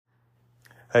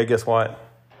Hey, guess what?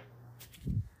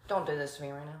 Don't do this to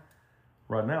me right now.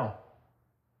 Right now.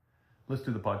 Let's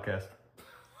do the podcast.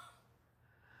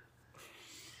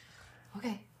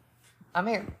 Okay. I'm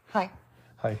here. Hi.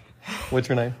 Hi. What's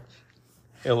your name?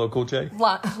 LL Cool J?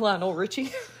 Lionel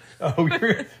Richie. Oh,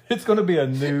 it's going to be a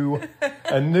new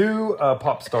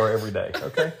pop star every day.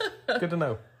 Okay. Good to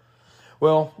know.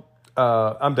 Well,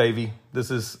 I'm Davey.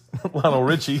 This is Lionel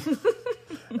Richie.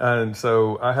 And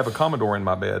so I have a Commodore in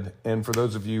my bed. And for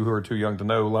those of you who are too young to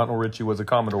know, Lionel Richie was a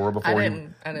Commodore before I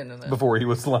didn't know that. Before he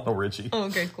was Lionel Richie. Oh,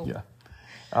 okay, cool. Yeah.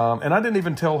 And I didn't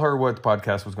even tell her what the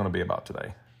podcast was going to be about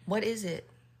today. What is it?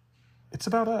 It's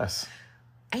about us.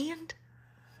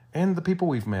 And the people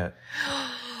we've met.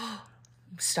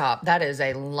 Stop. That is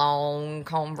a long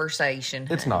conversation.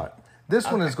 It's not. This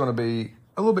one is going to be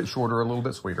a little bit shorter, a little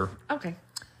bit sweeter. Okay.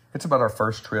 It's about our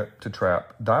first trip to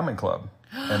Trap Diamond Club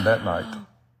and that night.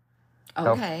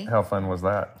 Okay. How fun was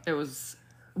that? It was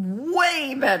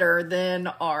way better than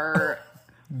our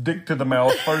Dick to the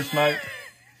mouth first night.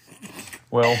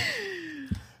 Well,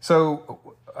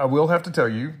 so I will have to tell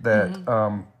you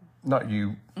that, not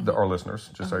you, our listeners,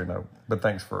 just so you know, but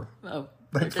thanks for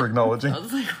acknowledging. I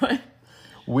was like, what?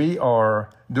 We are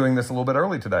doing this a little bit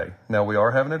early today. Now, we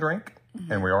are having a drink,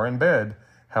 and we are in bed.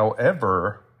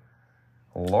 However,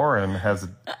 Lauren has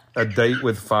a date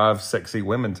with 5 sexy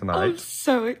women tonight. I'm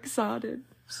so excited.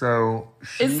 So,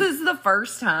 This is the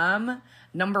first time,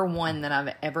 number one, that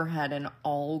I've ever had an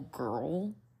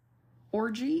all-girl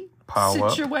orgy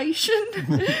situation.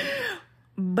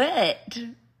 But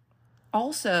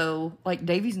also, like,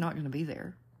 Davey's not going to be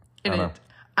there.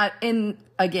 And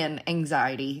again,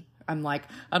 anxiety. I'm like,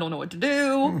 I don't know what to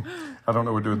do. I don't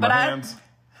know what to do with my hands.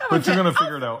 But you're going to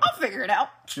figure it out. I'll figure it out.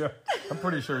 Yeah, I'm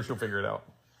pretty sure she'll figure it out.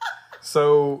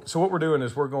 So what we're doing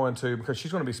is we're going to, because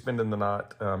she's going to be spending the night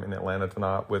in Atlanta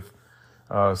tonight with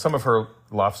some of her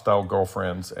lifestyle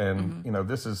girlfriends. And,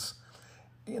 this is,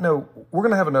 we're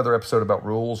going to have another episode about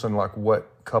rules and like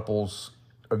what couples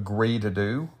agree to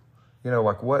do.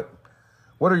 Like what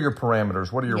are your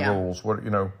parameters? What are your rules?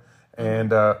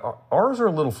 And ours are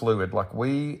a little fluid. Like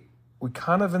we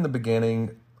kind of in the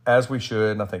beginning, as we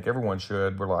should, and I think everyone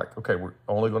should, we're like, okay, we're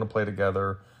only going to play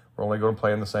together. We're only going to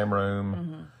play in the same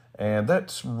room. And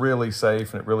that's really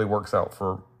safe, and it really works out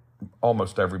for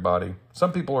almost everybody.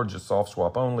 Some people are just soft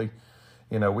swap only.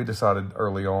 We decided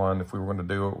early on if we were going to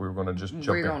do it, we were going to just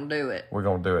jump in. We're going to do it. We're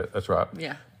going to do it. That's right.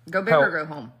 Yeah. Go big or go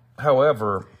home.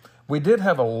 However, we did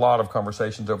have a lot of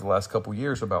conversations over the last couple of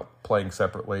years about playing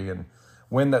separately and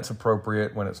when that's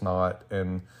appropriate, when it's not.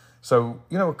 And so,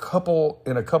 in a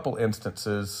couple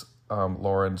instances,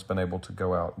 Lauren's been able to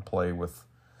go out and play with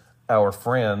our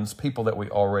friends, people that we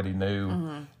already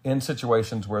knew, in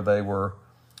situations where they were,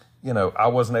 I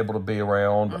wasn't able to be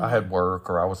around, I had work,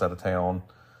 or I was out of town.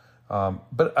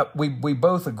 But we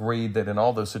both agreed that in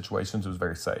all those situations it was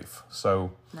very safe.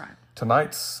 So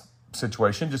tonight's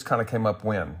situation just kind of came up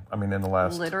when? I mean, in the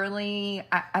last... Literally,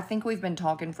 I think we've been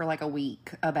talking for like a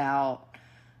week about...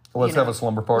 Let's have a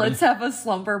slumber party. Let's have a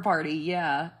slumber party,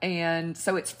 yeah. And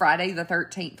so it's Friday the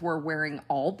 13th. We're wearing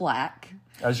all black.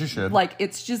 As you should. Like,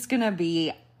 it's just going to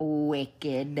be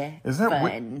wicked Is that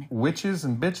fun. Witches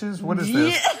and Bitches? What is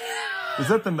this? Is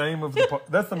that the name of the...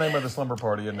 That's the name of the slumber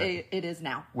party, isn't it? It is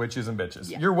now. Witches and Bitches.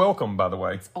 Yeah. You're welcome, by the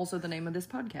way. It's also the name of this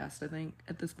podcast, I think,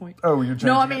 at this point. Oh, you're changing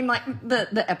No, I mean, like,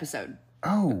 the episode.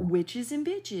 Oh. Witches and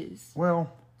Bitches.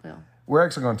 Well, we're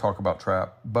actually going to talk about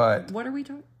Trap, but... What are we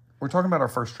talking... We're talking about our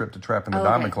first trip to Trap in the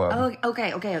Diamond Club. Oh,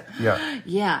 okay. Yeah.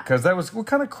 Yeah. Because we're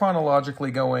kind of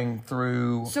chronologically going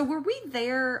through... So were we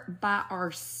there by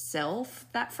ourselves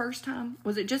that first time?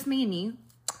 Was it just me and you?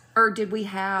 Or did we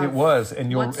have... It was,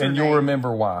 and you'll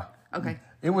remember why. Okay.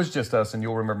 It was just us, and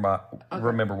you'll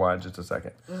remember why in just a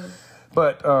second.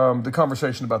 But the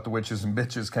conversation about the witches and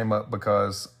bitches came up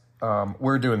because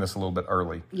we're doing this a little bit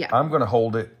early. Yeah. I'm going to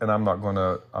hold it, and I'm not going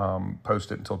to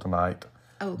post it until tonight.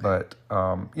 Okay. But,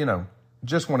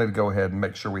 just wanted to go ahead and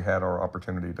make sure we had our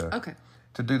opportunity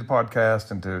to do the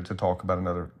podcast and to talk about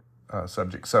another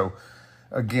subject. So,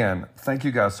 again, thank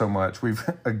you guys so much. We've,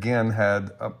 again,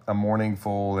 had a morning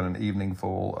full and an evening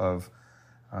full of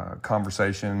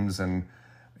conversations and,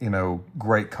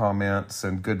 great comments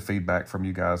and good feedback from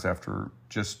you guys after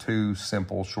just 2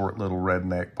 simple, short little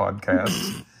redneck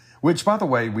podcasts. Which, by the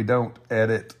way, we don't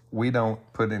edit. We don't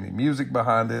put any music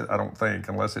behind it, I don't think,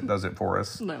 unless it does it for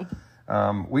us. No.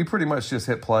 We pretty much just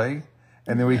hit play,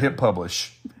 and then we hit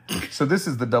publish. So this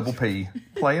is the double P,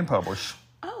 play and publish.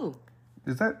 Oh.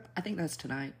 Is that? I think that's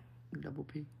tonight, double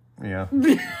P. Yeah.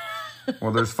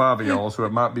 Well, there's 5 of y'all, so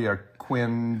it might be a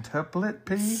quintuplet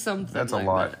P. Something That's like a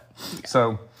lot. That.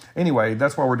 So anyway,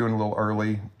 that's why we're doing a little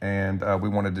early, and we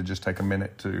wanted to just take a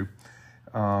minute to.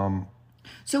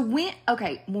 So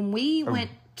when we went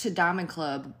to Diamond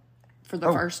Club for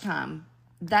the first time,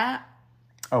 I'm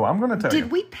going to tell you.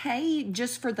 did we pay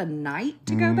just for the night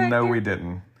to go back No, there? we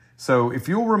didn't. So if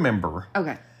you'll remember,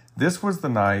 Okay. this was the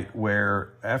night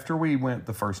where after we went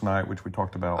the first night, which we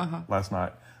talked about last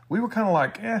night, we were kind of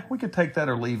like, we could take that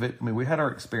or leave it. I mean, we had our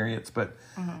experience, but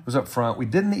it was up front. We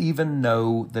didn't even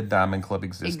know the Diamond Club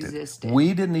existed.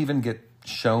 We didn't even get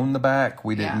shown the back.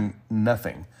 We didn't,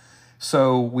 nothing.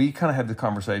 So we kind of had the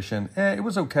conversation. It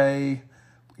was okay.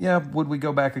 Yeah, would we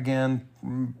go back again?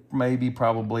 Maybe,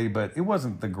 probably, but it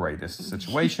wasn't the greatest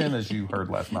situation, as you heard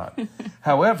last night.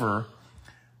 However,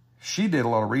 she did a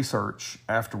lot of research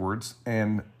afterwards,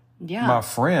 and my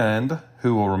friend,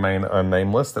 who will remain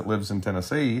unnameless, that lives in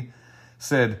Tennessee,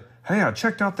 said, hey, I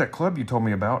checked out that club you told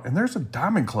me about, and there's a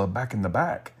Diamond Club back in the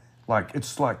back. Like,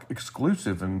 it's like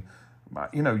exclusive, and,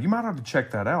 you know, you might have to check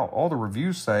that out. All the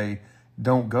reviews say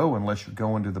don't go unless you're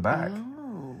going to the back.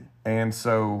 Oh. And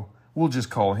so we'll just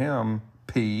call him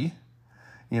P,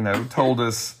 you know, told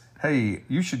us, hey,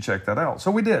 you should check that out.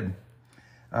 So we did.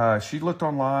 She looked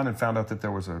online and found out that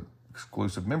there was a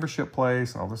exclusive membership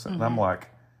place and all this. And I'm like,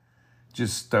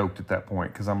 just stoked at that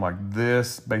point, because I'm like,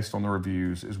 this, based on the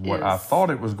reviews, is what I thought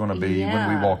it was going to be when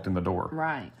we walked in the door.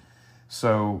 Right.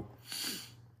 So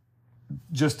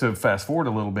just to fast forward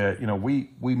a little bit, you know, we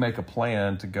make a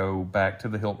plan to go back to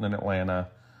the Hilton in Atlanta.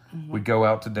 We go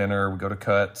out to dinner. We go to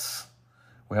Cuts.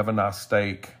 We have a nice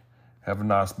steak. Have a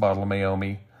nice bottle of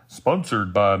Naomi.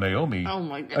 Sponsored by Naomi. Oh,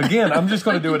 my God. Again, I'm just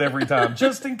going to do it every time,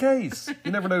 just in case.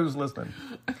 You never know who's listening.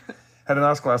 Had a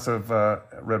nice glass of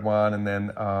red wine, and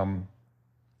then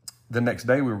the next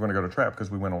day we were going to go to Trap because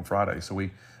we went on Friday. So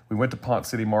we went to Ponce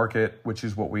City Market, which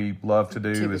is what we love to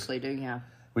do.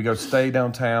 We go stay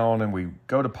downtown, and we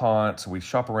go to Ponce. We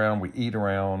shop around. We eat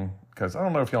around, because I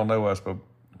don't know if y'all know us, but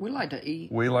we like to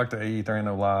eat. We like to eat. There ain't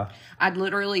no lie. I'd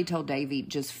literally told Davey,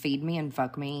 just feed me and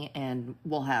fuck me, and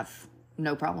we'll have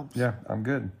no problems. Yeah, I'm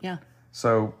good. Yeah.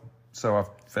 So I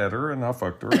fed her and I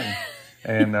fucked her,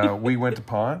 and we went to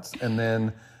Ponce, and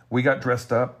then we got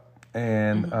dressed up,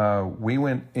 and we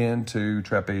went into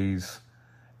Trapeze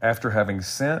after having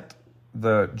sent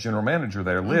the general manager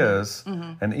there, Liz,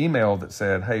 an email that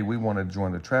said, hey, we want to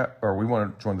join we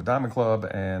want to join the Diamond Club,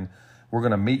 and we're going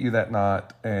to meet you that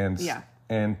night.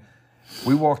 And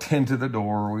we walked into the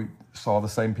door. We saw the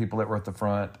same people that were at the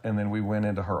front, and then we went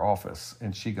into her office,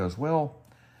 and she goes, well,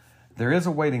 there is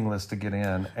a waiting list to get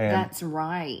in. And that's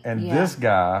right. And this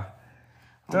guy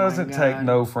doesn't take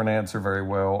no for an answer very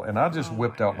well. And I just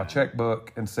whipped out my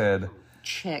checkbook and said,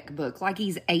 checkbook, like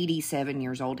he's 87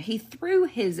 years old. He threw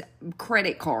his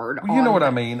credit card on. You know what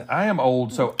I mean? I am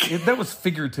old, so that was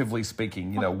figuratively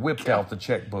speaking, you know, whipped out the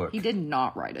checkbook. He did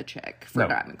not write a check for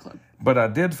Diamond Club. But I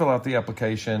did fill out the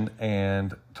application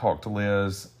and talk to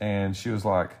Liz, and she was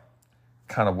like,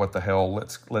 kind of, what the hell,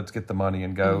 let's get the money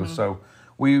and go. So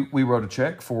we wrote a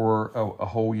check for a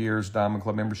whole year's Diamond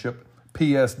Club membership.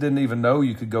 P.S. didn't even know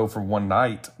you could go for one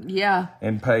night. Yeah.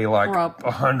 And pay like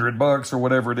 $100 or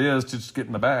whatever it is to just get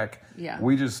in the back. Yeah.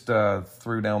 We just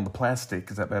threw down the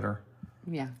plastic. Is that better?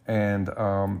 Yeah. And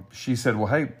she said, well,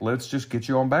 hey, let's just get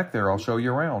you on back there. I'll show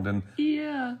you around. And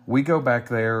we go back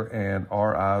there, and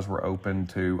our eyes were open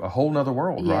to a whole nother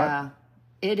world, right? Yeah.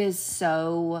 It is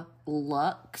so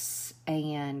luxe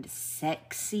and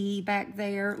sexy back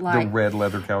there. Like the red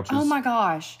leather couches. Oh, my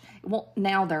gosh. Well,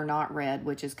 now they're not red,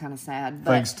 which is kind of sad.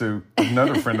 But thanks to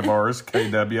another friend of ours,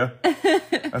 KW.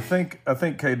 I think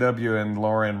KW and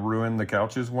Lauren ruined the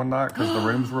couches one night because the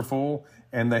rooms were full,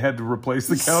 and they had to replace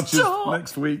the couches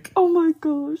next week. Oh my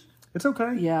gosh. It's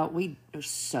okay. Yeah, we are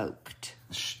soaked.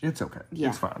 It's okay. Yeah.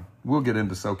 It's fine. We'll get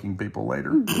into soaking people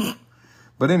later.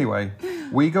 But anyway,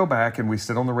 we go back and we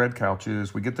sit on the red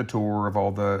couches. We get the tour of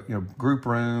all the group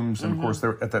rooms, and of course,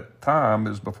 at that time, it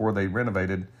was before they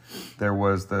renovated. There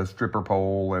was the stripper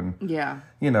pole, and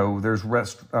there's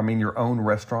your own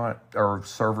restaurant or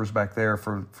servers back there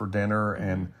for dinner,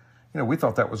 and we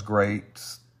thought that was great.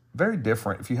 It's very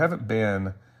different. If you haven't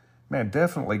been, man,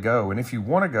 definitely go. And if you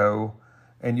want to go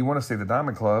and you want to see the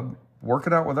Diamond Club, work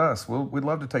it out with us. We'd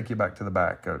love to take you back to the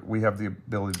back. We have the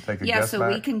ability to take a guest back. Yeah, so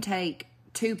we can take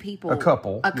 2 people, a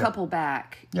couple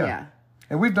back. Yeah.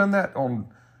 And we've done that on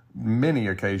many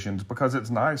occasions because it's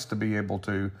nice to be able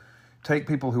to take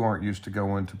people who aren't used to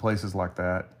going to places like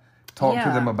that, talk to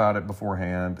them about it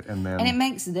beforehand, and it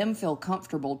makes them feel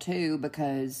comfortable too,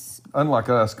 because unlike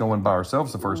us going by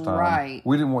ourselves the first time,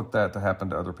 we didn't want that to happen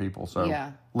to other people.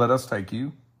 So let us take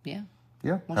you. Yeah.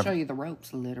 We'll show you the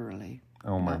ropes, literally.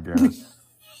 Oh my gosh.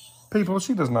 People,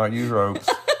 she does not use ropes.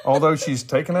 Although she's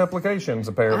taking applications,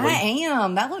 apparently. I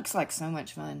am. That looks like so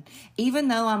much fun. Even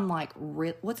though I'm like,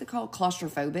 what's it called?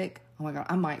 Claustrophobic. Oh my God,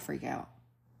 I might freak out.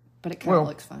 But it kind of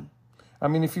looks fun. I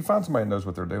mean, if you find somebody that knows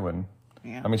what they're doing.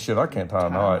 Yeah. I mean, shit, I can't tie a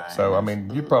knot. So, I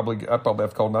mean, I'd probably have to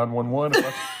call 911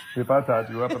 if I tied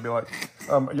you up and be like,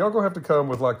 y'all gonna have to come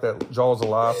with like that Jaws of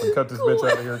Life and cut this bitch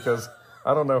out of here because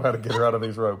I don't know how to get her out of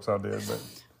these ropes. I did, but.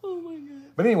 Oh my God.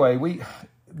 But anyway,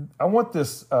 I want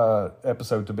this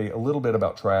episode to be a little bit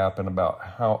about Trap and about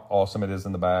how awesome it is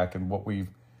in the back and what we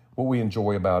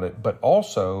enjoy about it. But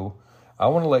also, I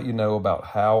want to let you know about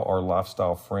how our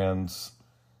lifestyle friends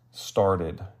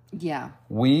started. Yeah.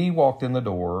 We walked in the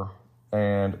door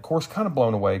and, of course, kind of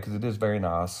blown away because it is very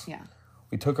nice. Yeah.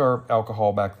 We took our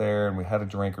alcohol back there and we had a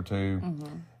drink or two.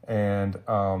 And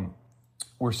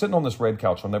we're sitting on this red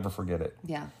couch. I'll never forget it.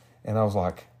 Yeah. And I was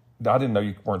like, I didn't know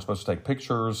you weren't supposed to take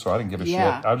pictures, so I didn't give a shit.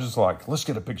 I was just like, let's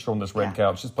get a picture on this red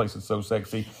couch. This place is so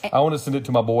sexy. I want to send it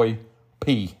to my boy,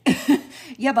 P.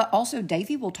 Yeah, but also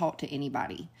Davey will talk to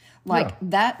anybody. Like,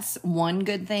 that's one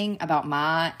good thing about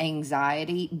my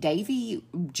anxiety. Davey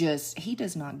he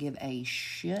does not give a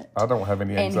shit. I don't have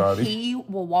any anxiety. And he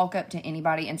will walk up to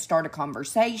anybody and start a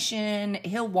conversation.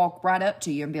 He'll walk right up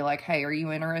to you and be like, hey, are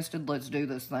you interested? Let's do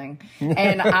this thing.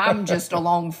 And I'm just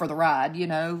along for the ride, you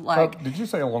know? Like, did you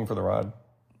say along for the ride?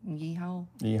 Yeehaw.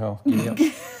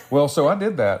 Yeehaw. Well, so I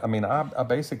did that. I mean, I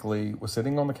basically was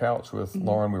sitting on the couch with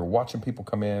Lauren. We were watching people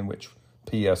come in, which...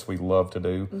 P.S. we love to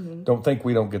do. Don't think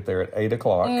we don't get there at 8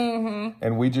 o'clock.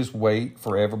 And we just wait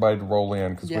for everybody to roll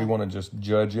in because we want to just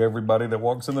judge everybody that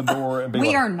walks in the door and be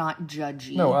we are not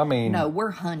judgy. No, I mean... No,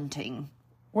 we're hunting.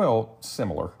 Well,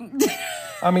 similar.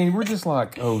 I mean, we're just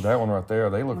like, oh, that one right there.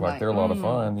 They look like they're a lot of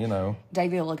fun, you know.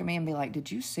 Davey will look at me and be like,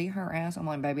 did you see her ass? I'm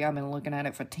like, baby, I've been looking at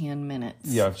it for 10 minutes.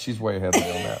 Yeah, she's way ahead of me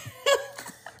on that.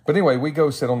 But anyway, we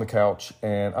go sit on the couch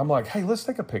and I'm like, hey, let's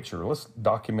take a picture. Let's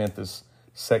document this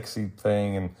sexy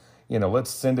thing and let's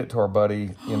send it to our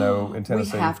buddy in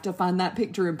Tennessee. We have to find that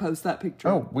picture and post that picture.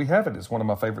 Oh, we have it. It's one of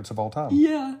my favorites of all time.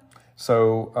 Yeah.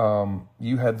 So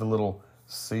you had the little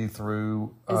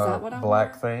see-through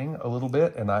black thing a little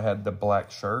bit, and I had the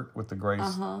black shirt with the gray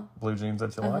blue jeans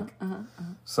that you like.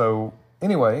 So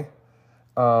anyway,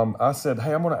 I said,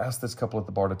 hey, I'm going to ask this couple at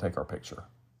the bar to take our picture.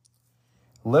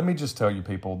 Let me just tell you,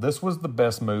 people, this was the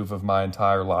best move of my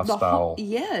entire lifestyle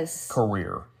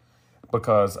career.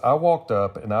 Because I walked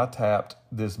up and I tapped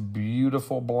this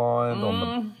beautiful blonde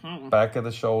on the back of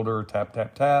the shoulder, tap,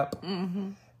 tap, tap.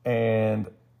 And,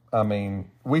 I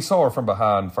mean, we saw her from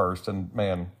behind first. And,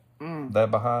 man, that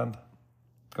behind,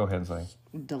 go ahead and say.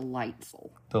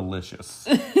 Delightful. Delicious.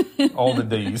 All the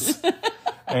D's.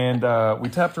 And we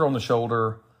tapped her on the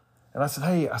shoulder. And I said,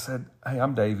 hey,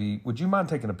 I'm Davey. Would you mind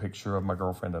taking a picture of my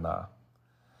girlfriend and I?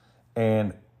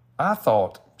 And I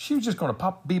thought she was just going to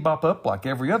bebop up like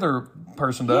every other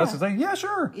person does and say, yeah,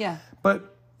 sure. Yeah.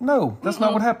 But no, that's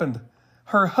not what happened.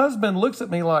 Her husband looks at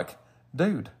me like,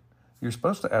 dude, you're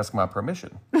supposed to ask my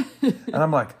permission. And I'm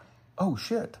like, oh,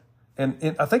 shit.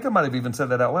 And I think I might have even said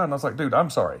that out loud. And I was like, dude, I'm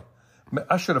sorry.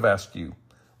 I should have asked you.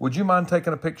 Would you mind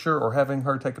taking a picture or having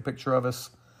her take a picture of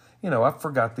us? I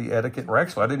forgot the etiquette. Or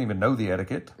actually, I didn't even know the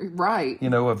etiquette. Right.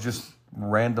 Of just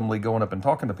randomly going up and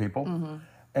talking to people.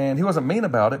 And he wasn't mean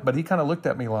about it, but he kind of looked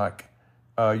at me like,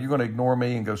 you're going to ignore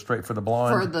me and go straight for the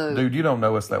blonde? Dude, you don't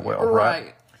know us that well,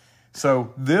 right?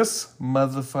 So this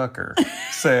motherfucker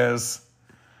says,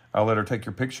 I'll let her take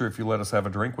your picture if you let us have a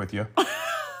drink with you.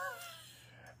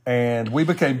 And we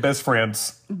became best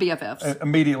friends. BFFs. And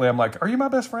immediately, I'm like, are you my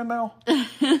best friend now?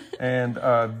 And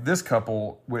this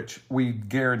couple, which we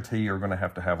guarantee are going to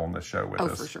have on this show with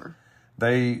us. Oh, for sure.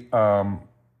 They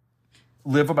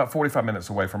live about 45 minutes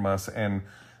away from us, and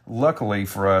luckily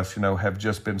for us, have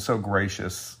just been so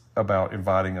gracious about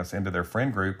inviting us into their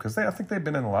friend group because I think they've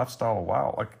been in the lifestyle a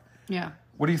while. Like, yeah.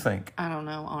 What do you think? I don't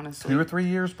know, honestly. 2 or 3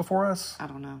 years before us? I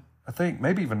don't know. I think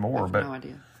maybe even more. I have no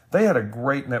idea. They had a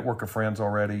great network of friends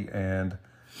already, and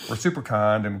were super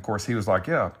kind. And of course, he was like,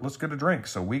 "Yeah, let's get a drink."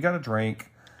 So we got a drink.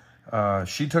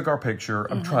 She took our picture.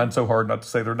 I'm trying so hard not to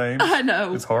say their names. I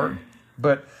know it's hard,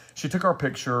 but she took our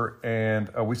picture, and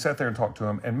we sat there and talked to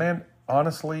him. And man,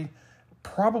 honestly,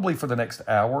 probably for the next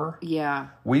hour, yeah,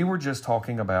 we were just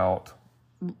talking about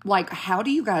like, how do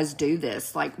you guys do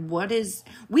this? Like,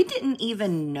 we didn't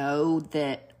even know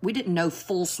we didn't know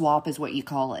full swap is what you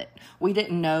call it. We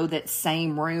didn't know that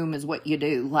same room is what you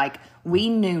do. Like, we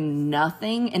knew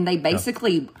nothing, and they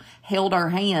basically held our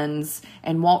hands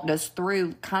and walked us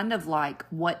through kind of like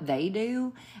what they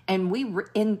do. And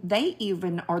and they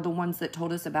even are the ones that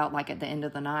told us about, like, at the end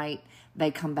of the night, they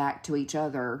come back to each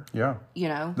other. Yeah. You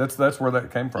know? That's where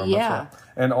that came from. Yeah. That's right.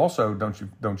 And also,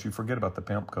 don't you forget about the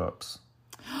pimp cups.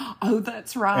 Oh,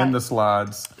 that's right. And the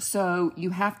slides. So you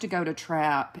have to go to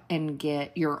Trap and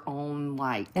get your own,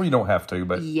 like, Well, you don't have to,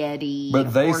 but Yeti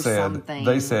but they or said something.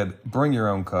 they said bring your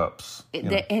own cups.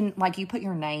 And like, you put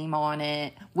your name on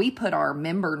it. We put our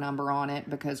member number on it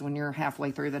because when you're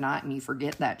halfway through the night and you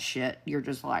forget that shit, you're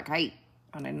just like, hey,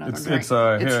 I need another drink. Here's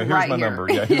right my here.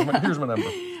 number. Yeah, here's my number.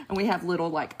 And we have little,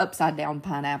 like, upside down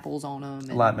pineapples on them.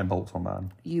 And Lightning bolts on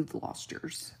mine. you've lost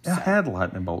yours. I had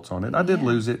lightning bolts on it. I did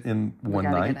lose it in one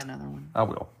gotta night. get another one. I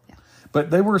will. Yeah.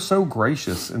 But they were so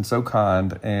gracious and so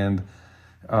kind. And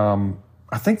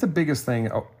I think the biggest thing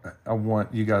I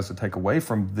want you guys to take away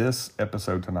from this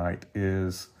episode tonight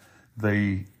is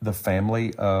the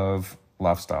family of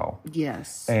lifestyle.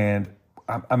 Yes. And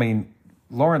I mean,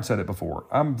 Lauren said it before.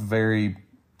 I'm very,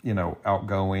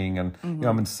 outgoing, and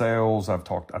I'm in sales. I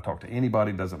talk to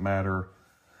anybody, doesn't matter.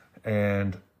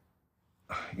 And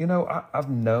I've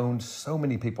known so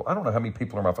many people. I don't know how many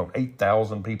people are on my phone.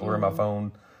 8,000 people are in my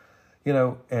phone.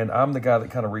 And I'm the guy that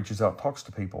kind of reaches out, and talks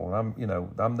to people, and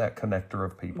I'm that connector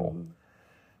of people.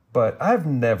 But I've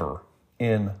never,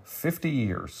 in 50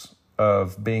 years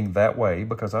of being that way,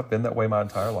 because I've been that way my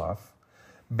entire life,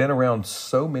 been around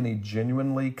so many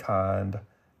genuinely kind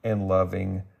and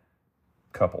loving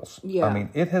couples. Yeah. I mean,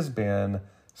 it has been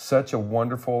such a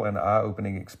wonderful and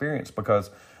eye-opening experience, because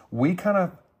we kind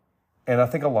of, and I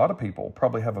think a lot of people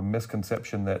probably have a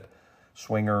misconception that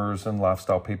swingers and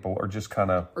lifestyle people are just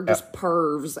kind of... Or just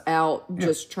pervs out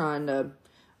just trying to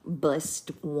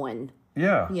bust one.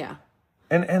 Yeah. Yeah.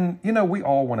 And we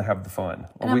all want to have the fun.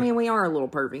 And we are a little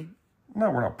pervy.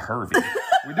 No, we're not pervy.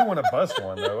 We do want to bust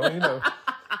one, though,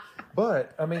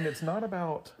 But, I mean, it's not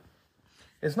about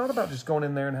just going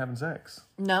in there and having sex.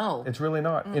 No. It's really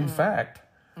not. In fact,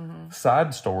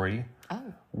 side story,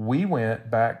 we went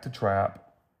back to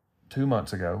Trap 2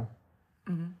 months ago.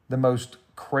 The most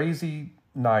crazy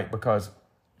night, because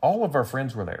all of our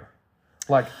friends were there.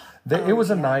 Like, it was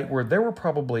a night where there were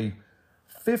probably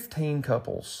 15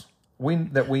 couples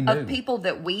that we knew. Of people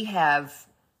that we have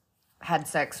had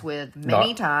sex with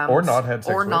many times. Or not had sex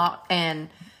with. Or not. And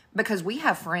because we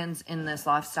have friends in this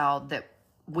lifestyle that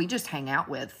we just hang out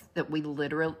with, that we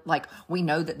literally, like, we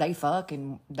know that they fuck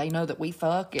and they know that we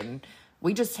fuck, and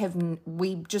we just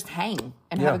hang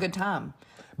and have a good time.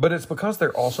 But it's because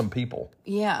they're awesome people.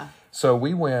 Yeah. So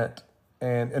we went,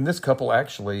 and this couple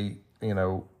actually,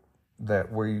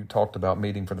 that we talked about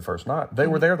meeting for the first night, they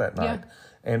were there that night. Yeah.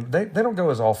 And they don't go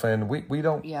as often. We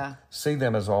don't Yeah. see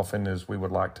them as often as we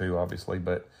would like to, obviously.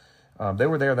 But they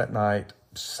were there that night.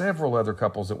 Several other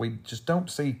couples that we just don't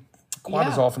see quite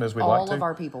as often as we'd like to. All of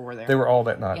our people were there. They were all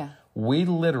that night. Yeah. We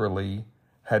literally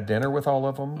had dinner with all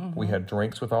of them. We had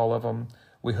drinks with all of them.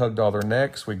 We hugged all their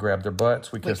necks. We grabbed their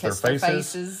butts. We kissed their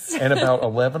faces. And about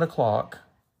 11 o'clock,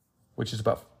 which is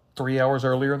about 3 hours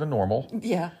earlier than normal,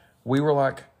 Yeah. we were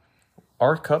like,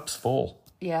 our cup's full.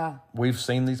 Yeah. We've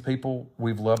seen these people.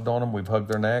 We've loved on them. We've hugged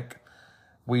their neck.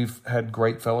 We've had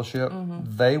great fellowship.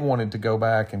 They wanted to go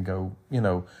back and go,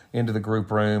 into the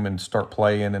group room and start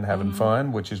playing and having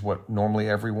fun, which is what normally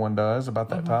everyone does about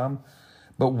that time.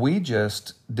 But we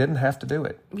just didn't have to do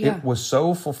it. Yeah. It was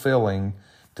so fulfilling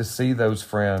to see those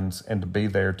friends and to be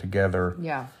there together.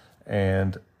 Yeah.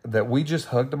 And that we just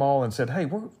hugged them all and said, hey,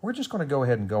 we're just going to go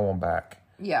ahead and go on back.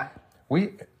 Yeah.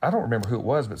 I don't remember who it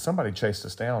was, but somebody chased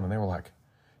us down and they were like,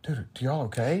 dude, y'all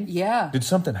okay? Yeah. Did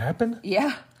something happen?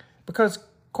 Yeah. Because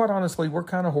quite honestly, we're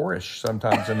kind of whorish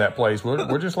sometimes in that place.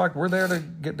 We're just like, we're there to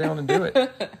get down and do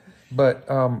it. But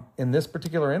in this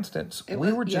particular instance,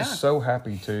 we were just so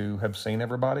happy to have seen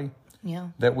everybody. Yeah.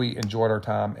 That we enjoyed our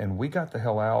time, and we got the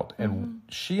hell out. And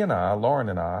she and I, Lauren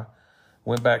and I,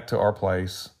 went back to our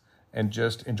place and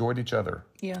just enjoyed each other.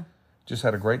 Yeah. Just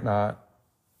had a great night,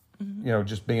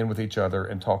 just being with each other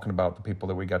and talking about the people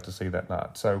that we got to see that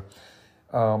night. So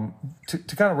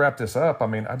to kind of wrap this up, I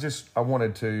mean, I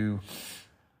wanted to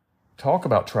talk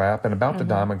about Trap and about the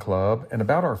Diamond Club and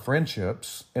about our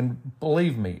friendships. And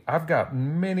believe me, I've got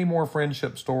many more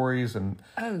friendship stories and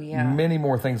many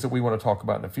more things that we want to talk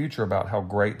about in the future about how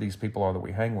great these people are that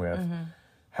we hang with.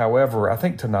 However, I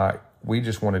think tonight we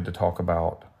just wanted to talk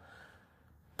about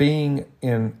being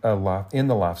in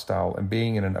the lifestyle and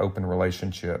being in an open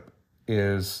relationship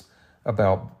is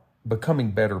about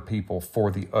becoming better people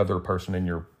for the other person in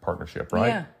your partnership, right?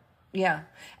 Yeah. Yeah.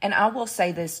 And I will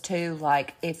say this too,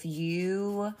 like if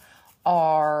you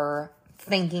are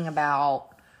thinking about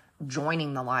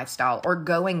joining the lifestyle or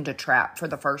going to trap for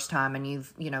the first time and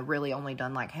you've, really only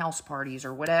done like house parties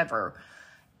or whatever.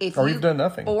 You've done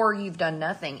nothing. Or you've done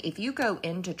nothing. If you go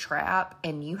into trap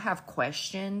and you have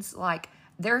questions, like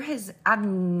I've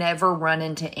never run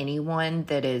into anyone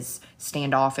that is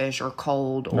standoffish or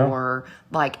cold or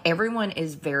like everyone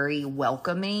is very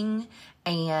welcoming,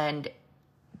 and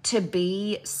to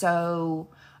be so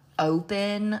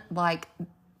open, like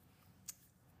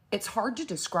it's hard to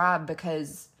describe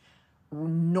because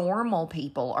normal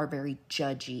people are very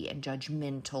judgy and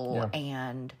judgmental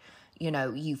and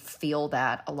you feel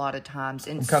that a lot of times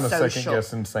in kind of second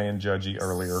guessing saying judgy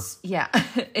earlier. Yeah.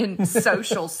 In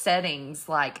social settings,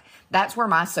 like that's where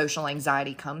my social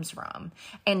anxiety comes from.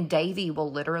 And Davey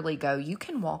will literally go, you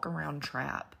can walk around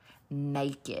trap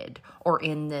naked or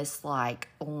in this like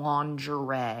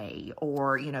lingerie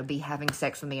or, be having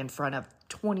sex with me in front of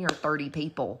 20 or 30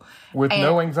 people. With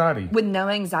no anxiety. With no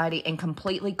anxiety and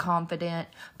completely confident.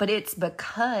 But it's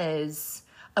because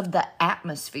of the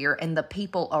atmosphere and the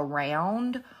people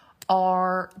around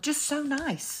are just so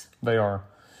nice. They are.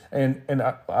 And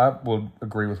I will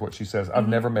agree with what she says. I've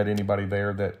never met anybody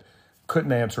there that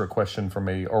couldn't answer a question for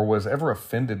me or was ever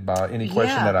offended by any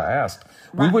question that I asked.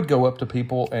 Right. We would go up to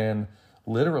people and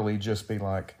literally just be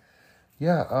like,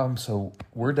 so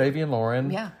we're Davey and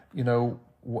Lauren. Yeah.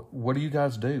 What do you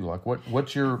guys do? Like,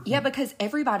 what's your... Yeah, because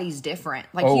everybody's different.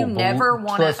 Like, you never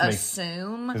want to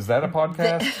assume... Is that a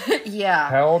podcast? Yeah.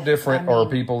 How different are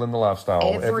people in the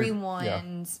lifestyle?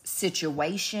 Everyone's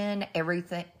situation,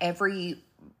 everything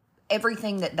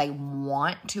that they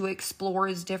want to explore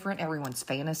is different. Everyone's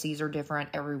fantasies are different.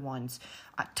 Everyone's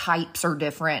types are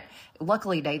different.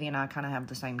 Luckily, Davey and I kind of have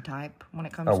the same type when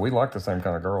it comes to... Oh, we like the same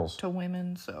kind of girls. ...to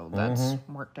women, so that's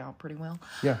worked out pretty well.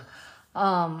 Yeah.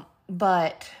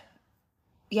 But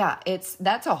yeah,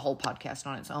 that's a whole podcast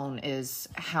on its own is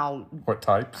how... What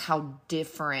types? How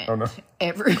different... Oh, no.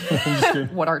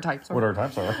 What our types are. What our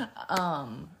types are.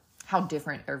 How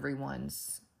different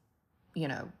everyone's,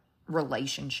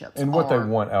 relationships and what they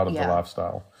want out of the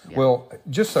lifestyle. Yeah. Well,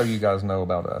 just so you guys know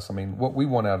about us, I mean, what we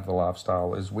want out of the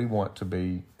lifestyle is we want to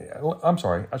be... I'm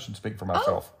sorry, I should speak for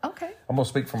myself. Oh, okay. I'm going to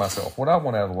speak for myself. What I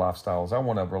want out of the lifestyle is I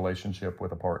want a relationship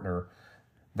with a partner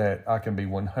that I can be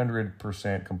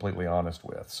 100% completely honest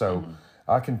with. So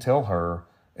I can tell her,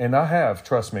 and I have,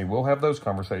 trust me, we'll have those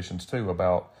conversations too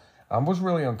about, I was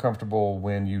really uncomfortable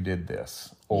when you did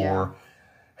this. Or,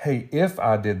 hey, if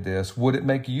I did this, would it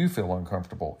make you feel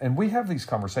uncomfortable? And we have these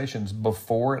conversations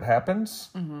before it happens.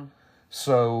 Mm-hmm.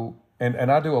 So, and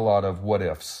I do a lot of what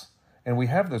ifs. And we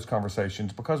have those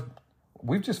conversations because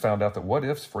we've just found out that what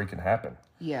ifs freaking happen.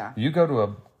 Yeah. You go to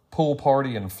a pool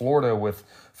party in Florida with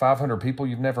 500 people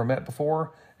you've never met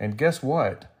before, and guess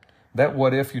what? That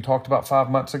what if you talked about 5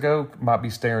 months ago might be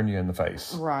staring you in the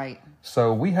face. Right.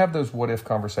 So we have those what if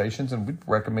conversations, and we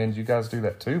recommend you guys do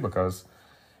that too because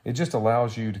it just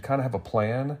allows you to kind of have a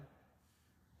plan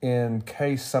in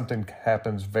case something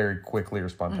happens very quickly or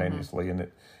spontaneously, and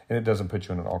it doesn't put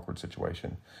you in an awkward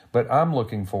situation. But I'm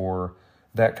looking for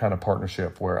that kind of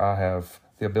partnership where I have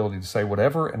the ability to say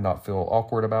whatever and not feel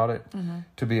awkward about it,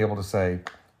 to be able to say,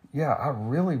 yeah, I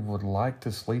really would like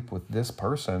to sleep with this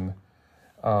person,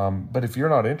 but if you're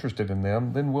not interested in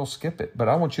them, then we'll skip it. But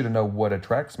I want you to know what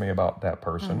attracts me about that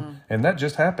person. And that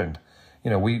just happened.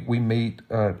 We meet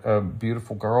a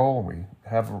beautiful girl, we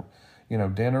have,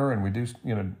 dinner, and we do,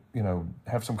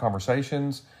 have some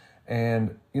conversations,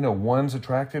 and, one's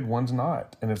attracted, one's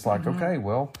not. And it's like, okay,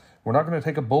 well, we're not going to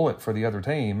take a bullet for the other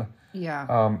team.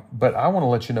 Yeah. But I want to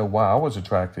let you know why I was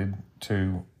attracted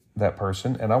to that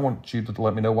person, and I want you to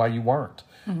let me know why you weren't,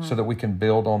 so that we can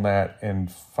build on that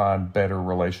and find better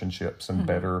relationships and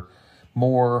better,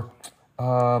 more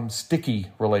sticky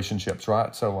relationships,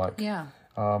 right? So like,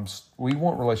 we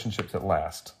want relationships that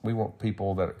last. We want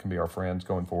people that can be our friends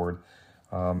going forward.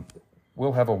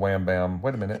 We'll have a wham bam.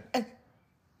 Wait a minute.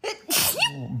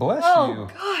 Bless you.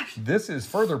 Gosh. This is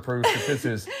further proof that this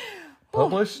is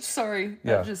published. Sorry.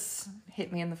 That just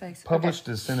hit me in the face. Published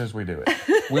as soon as we do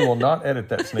it. We will not edit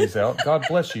that sneeze out. God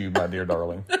bless you, my dear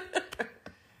darling.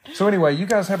 So anyway, you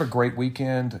guys have a great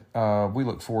weekend. We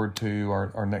look forward to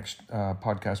our next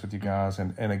podcast with you guys.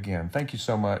 And again, thank you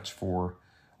so much for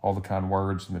all the kind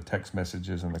words and the text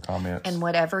messages and the comments. And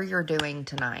whatever you're doing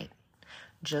tonight,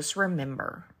 just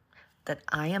remember that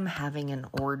I am having an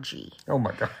orgy. Oh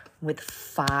my God. With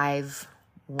 5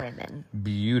 women.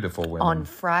 Beautiful women. On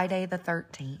Friday the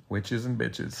 13th. Witches and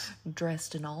bitches.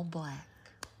 Dressed in all black.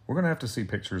 We're going to have to see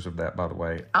pictures of that, by the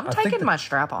way. I'm taking my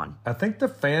strap on. I think the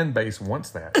fan base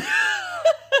wants that.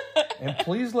 And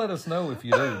please let us know if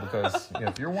you do, because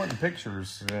if you're wanting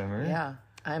pictures. Yeah.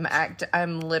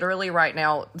 I'm literally right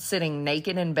now sitting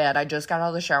naked in bed. I just got out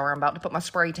of the shower. I'm about to put my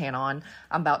spray tan on.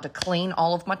 I'm about to clean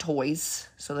all of my toys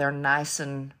so they're nice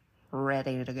and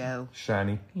ready to go.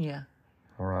 Shiny. Yeah.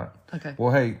 All right. Okay.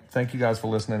 Well, hey, thank you guys for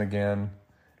listening again.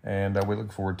 And we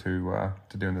look forward to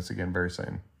doing this again very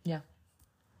soon. Yeah.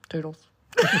 Toodles.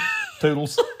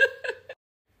 Toodles.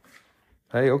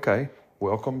 Hey, okay.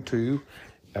 Welcome to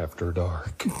After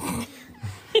Dark.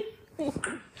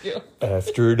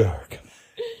 After Dark.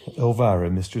 Elvira,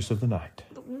 Mistress of the Night.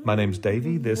 My name's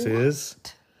Davey. This is...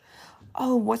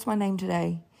 Oh, what's my name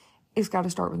today? It's got to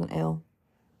start with an L.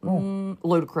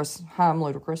 Ludacris. Hi, I'm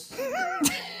Ludacris.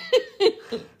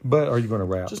 But are you going to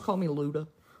rap? Just call me Luda.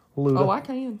 Luda. Oh, I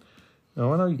can.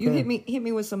 Oh, I know you can. Hit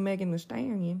me with some Megan Thee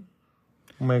Stallion.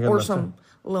 Megan Or Thee some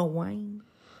Lil Wayne.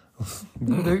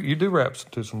 You do rap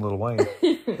to some Lil Wayne.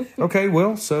 Okay,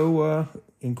 well, so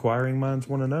inquiring minds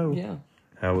want to know. Yeah.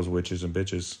 How was Witches and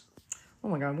Bitches? Oh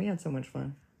my God, we had so much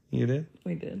fun. You did?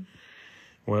 We did.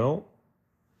 Well,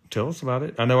 tell us about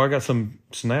it. I know I got some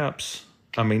snaps.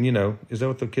 I mean, is that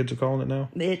what the kids are calling it now?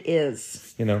 It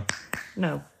is.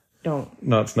 No, don't.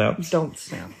 Not snaps? Don't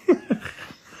snap.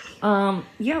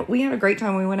 Yeah, we had a great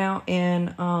time. We went out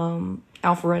in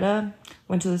Alpharetta,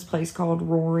 went to this place called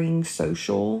Roaring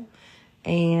Social,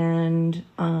 and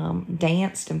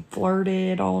danced and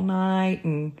flirted all night,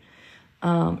 and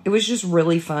it was just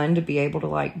really fun to be able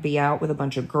to be out with a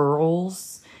bunch of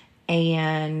girls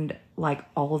and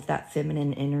all of that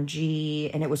feminine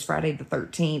energy. And it was Friday the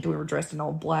 13th. We were dressed in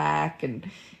all black, and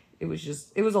it was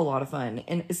a lot of fun.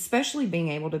 And especially being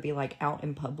able to be out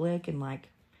in public and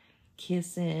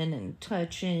kissing and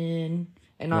touching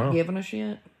and not giving a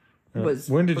shit was.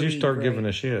 When did you start great. giving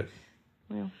a shit?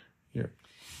 Well, yeah.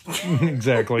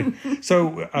 Exactly.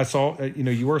 So I saw,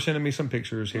 you were sending me some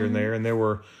pictures here and there, and there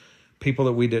were people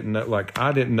that we didn't know.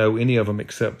 I didn't know any of them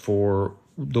except for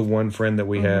the one friend that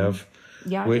we have.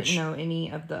 Yeah, I didn't know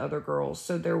any of the other girls.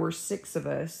 So there were 6 of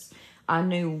us. I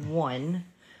knew one,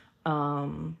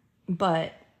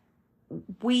 but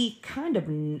we kind of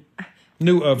knew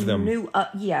of them.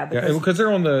 Because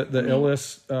they're on the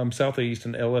LS Southeast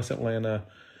and LS Atlanta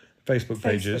Facebook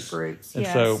pages. Facebook groups. And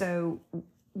so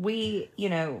we,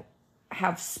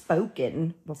 have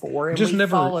spoken before, and just we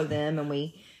never follow them, and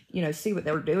we, see what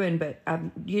they're doing. But,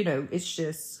 it's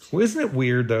just... Well, isn't it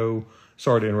weird, though?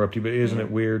 Sorry to interrupt you, but isn't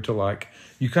it weird to,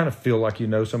 you kind of feel like you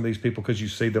know some of these people because you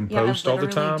see them post all the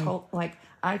time?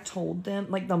 I told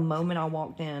them, the moment I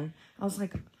walked in, I was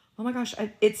like, oh my gosh,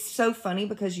 it's so funny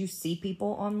because you see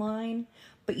people online,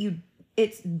 but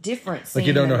it's different.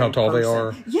 You don't know how tall they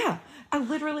are. Yeah. I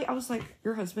was like,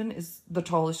 your husband is the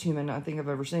tallest human I think I've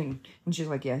ever seen. And she's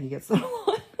like, yeah, he gets that a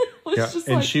lot. Yeah,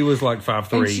 and she was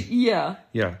 5'3". Yeah.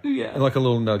 Yeah. And like a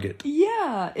little nugget.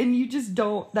 Yeah. And you just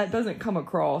that doesn't come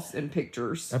across in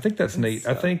pictures. I think that's neat.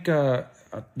 I think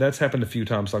that's happened a few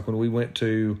times. Like when we went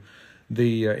to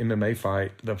the MMA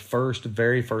fight, the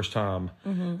very first time,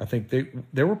 I think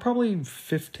there were probably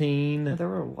 15. There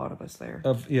were a lot of us there.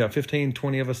 15,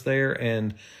 20 of us there.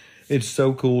 And it's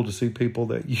so cool to see people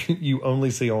that you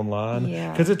only see online.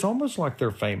 Yeah. Because it's almost like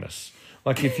they're famous.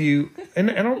 If you,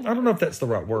 and I don't know if that's the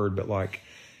right word, but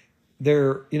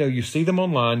they're, you see them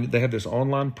online, they have this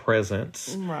online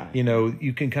presence. Right.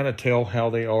 You can kind of tell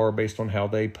how they are based on how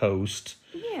they post.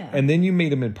 Yeah. And then you meet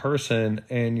them in person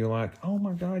and you're like, oh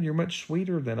my God, you're much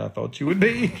sweeter than I thought you would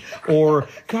be. Or,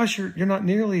 gosh, you're not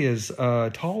nearly as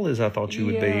tall as I thought you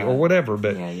would be, or whatever.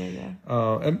 But, yeah.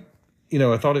 And,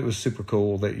 I thought it was super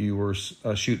cool that you were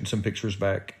shooting some pictures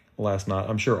back last night.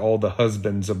 I'm sure all the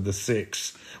husbands of the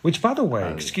 6, which, by the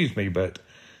way, excuse me, but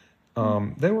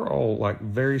they were all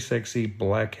very sexy,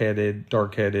 black-headed,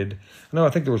 dark-headed. I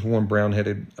think there was one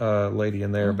brown-headed lady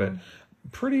in there, but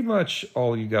pretty much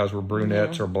all you guys were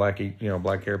brunettes or black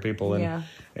hair people.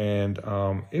 And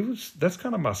that's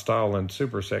kind of my style and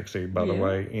super sexy, by the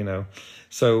way,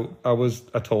 So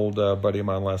I told a buddy of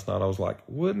mine last night, I was like,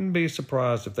 wouldn't be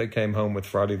surprised if they came home with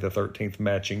Friday the 13th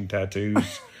matching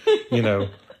tattoos,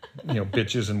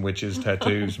 bitches and witches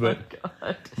tattoos.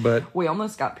 But we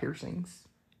almost got piercings.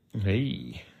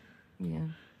 Hey. Yeah.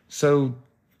 So,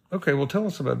 okay, well, tell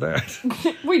us about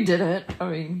that. We didn't.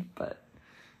 But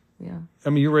yeah.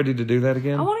 You're ready to do that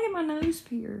again? I want to get my nose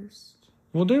pierced.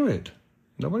 Well, do it.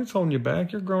 Nobody's holding you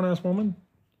back. You're a grown-ass woman.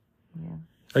 Yeah.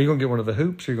 Are you going to get one of the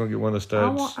hoops or are you going to get one of the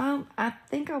studs? I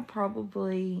think I'll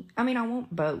probably... I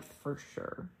want both for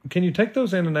sure. Can you take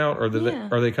those in and out, or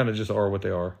are they kind of just are what they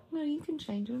are? No, you can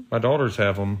change them. My daughters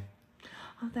have them.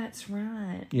 Oh, that's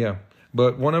right. Yeah.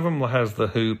 But one of them has the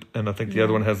hoop, and I think the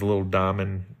other one has a little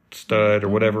diamond stud or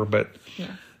whatever. But I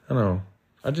don't know.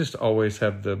 I just always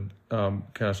have the, can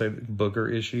I say,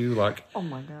 booger issue? Like, oh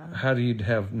my God. How do you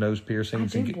have nose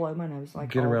piercings and blow my nose like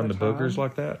get all around the time. boogers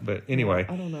like that? But anyway,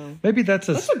 I don't know. Maybe that's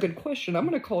a good question. I'm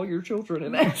going to call your children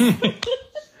and ask.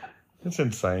 It's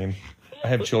insane. I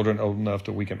have children old enough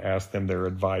that we can ask them their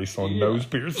advice on nose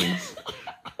piercings.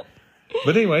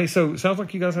 But anyway, so sounds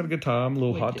like you guys had a good time. A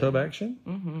little hot tub action.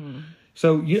 Mm-hmm.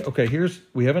 So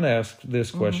we haven't asked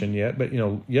this question yet, but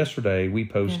yesterday we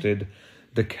posted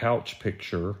the couch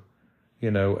picture,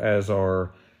 as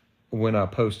when I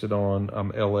posted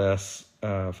on LS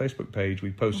Facebook page,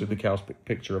 we posted the couch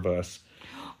picture of us.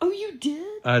 Oh, you did?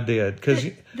 I did. Because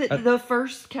the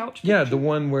first couch picture? Yeah, the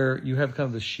one where you have kind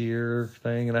of the sheer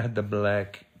thing, and I had the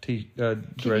black dress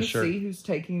shirt. Can you see who's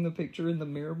taking the picture in the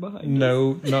mirror behind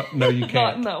No, you can't.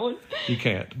 Not in that one. You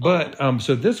can't. But,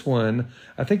 so this one,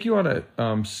 I think you ought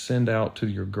to send out to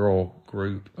your girl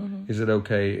group. Is it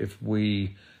okay if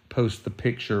we post the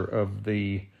picture of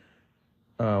the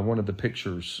one of the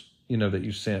pictures, that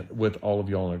you sent with all of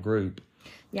y'all in a group?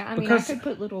 Yeah, I mean, I could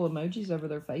put little emojis over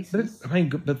their faces.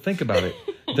 But think about it.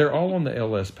 They're all on the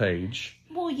LS page.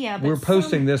 Well, yeah, but we're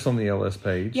posting this on the LS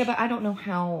page. Yeah, but I don't know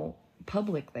how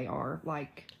public they are.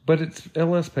 But it's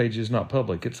LS page is not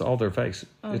public. It's all their face.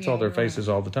 It's all their faces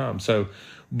all the time. So,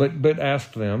 but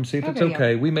ask them, see if it's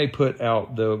okay. Yeah. We may put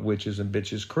out the Witches and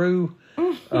Bitches crew,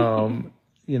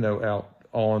 out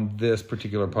on this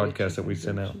particular podcast that we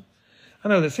sent out. I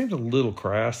know that seems a little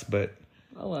crass, but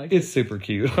I like it's super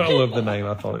cute. I love the name.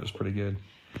 I thought it was pretty good.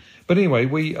 But anyway,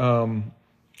 we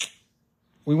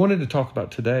wanted to talk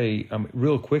about today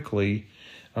real quickly.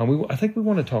 I think we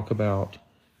want to talk about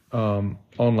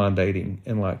online dating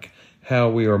and how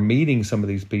we are meeting some of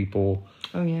these people.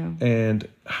 Oh yeah. And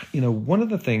one of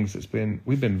the things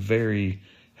we've been very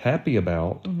happy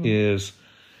about is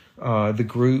the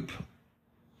group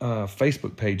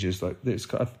Facebook pages, like it's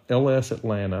got LS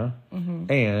Atlanta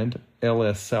and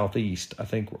LS Southeast, I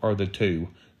think are the two.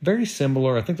 Very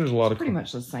similar. I think there's a lot of pretty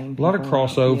much the same. A lot of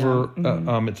crossover.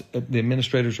 Yeah. It's the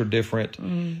administrators are different,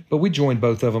 but we joined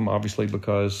both of them obviously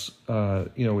because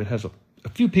it has a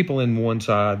few people in one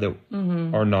side that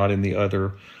are not in the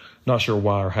other. Not sure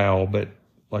why or how, but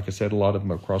like I said, a lot of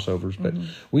them are crossovers. But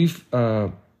we've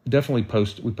definitely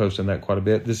posted that quite a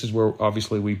bit. This is where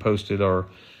obviously we posted our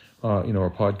our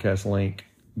podcast link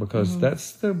because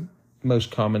that's the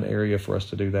most common area for us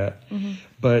to do that.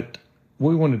 But what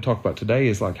we wanted to talk about today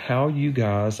is how you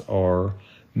guys are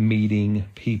meeting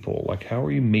people. How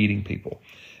are you meeting people?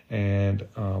 And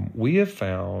we have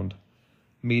found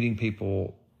meeting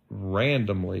people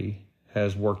randomly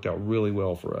has worked out really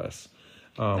well for us.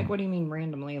 What do you mean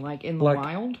randomly? In the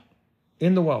wild?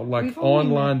 In the wild,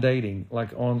 online dating,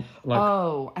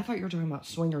 Oh, I thought you were talking about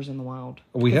swingers in the wild.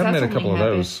 We have met a couple of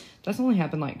those. That's only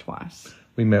happened twice.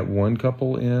 We met one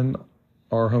couple in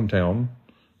our hometown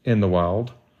in the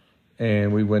wild,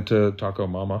 and we went to Taco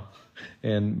Mama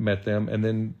and met them, and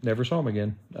then never saw them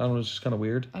again. I don't know, it's just kind of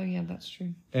weird. Oh yeah, that's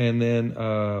true. And then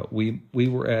we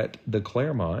were at the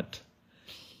Claremont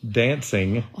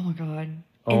dancing. Oh my God!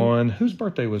 On whose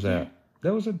birthday was that?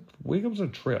 That was a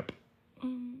trip.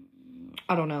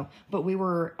 I don't know, but we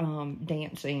were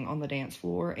dancing on the dance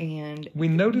floor, and we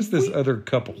noticed this other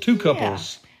couple, two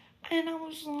couples. And I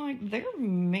was like, they're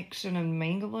mixing and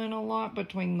mingling a lot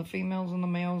between the females and the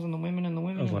males and the women and the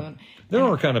women. They're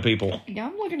our kind of people. Yeah,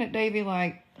 I'm looking at Davey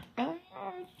I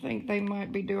think they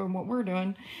might be doing what we're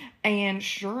doing. And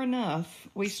sure enough,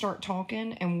 we start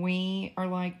talking, and we are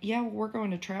like, yeah, we're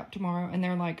going to Trap tomorrow. And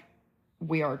they're like,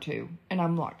 we are too. And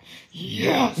I'm like,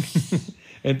 yes.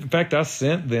 In fact, I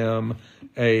sent them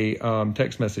a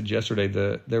text message yesterday.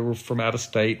 They were from out of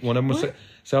state. One of them was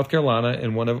South Carolina,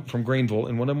 and one of them from Greenville,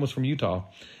 and one of them was from Utah.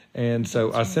 And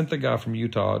so I sent the guy from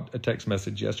Utah a text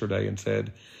message yesterday and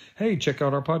said, hey, check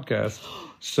out our podcast.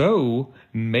 So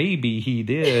maybe he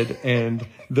did. And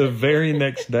the very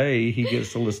next day, he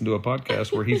gets to listen to a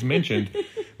podcast where he's mentioned,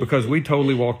 because we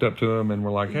totally walked up to him and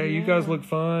were like, hey, you guys look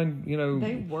fun.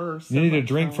 They were so you need a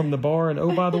drink from the bar. And,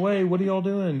 oh, by the way, what are y'all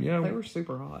doing? Yeah, they were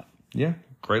super hot. Yeah,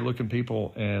 great looking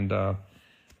people. And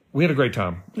we had a great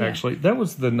time, actually. That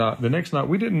was the next night.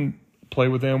 We didn't play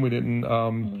with them. We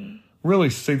didn't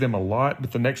really see them a lot.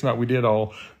 But the next night we did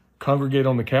all congregate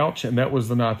on the couch. And that was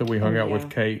the night that we hung out with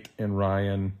Kate and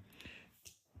Ryan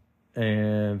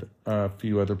and a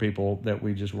few other people that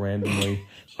we just randomly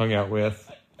hung out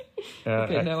with.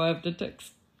 Okay, now I have to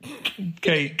text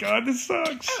Kate. God, this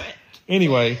sucks.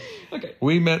 Anyway,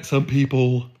 we met some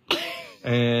people,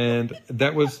 and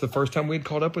that was the first time we'd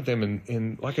caught up with them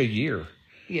in a year.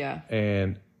 Yeah.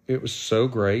 And it was so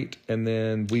great. And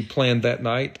then we planned that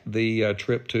night the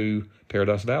trip to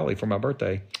Paradise Valley for my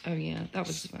birthday. Oh, yeah. That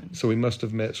was fun. So we must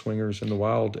have met swingers in the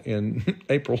wild in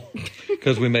April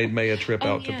because we made May a trip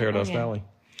out to Paradise Valley.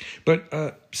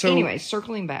 But so anyway,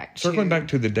 circling back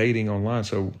to the dating online.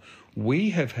 So we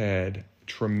have had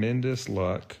tremendous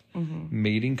luck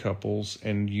meeting couples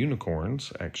and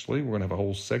unicorns. Actually, we're going to have a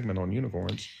whole segment on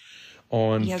unicorns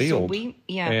on Feeld.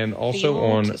 And also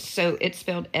Feeld, on. So it's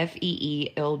spelled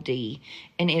FEELD,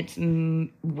 and it's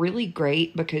really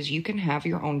great because you can have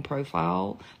your own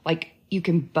profile. Like, you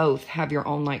can both have your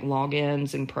own like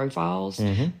logins and profiles,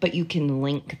 but you can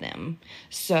link them.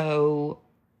 So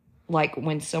like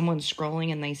when someone's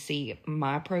scrolling and they see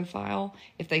my profile,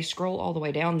 if they scroll all the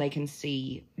way down, they can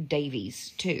see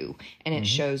Davy's too. And it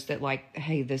shows that like,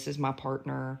 hey, this is my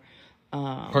partner.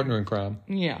 Partner in crime.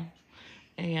 Yeah.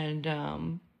 And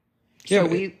so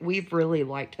we've really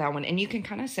liked that one. And you can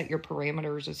kind of set your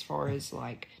parameters as far as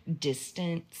like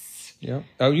distance. Yeah.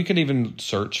 Oh, you can even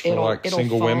search for like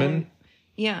single women.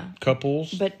 Yeah.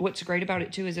 Couples. But what's great about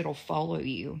it too is it'll follow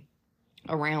you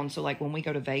around. So like when we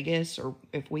go to Vegas, or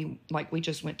if we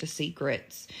just went to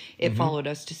Secrets, it followed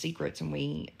us to Secrets, and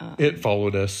we it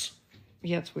followed us.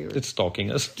 Yeah, it's weird. It's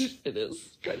stalking us. It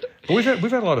is kind of. But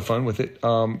we've had a lot of fun with it.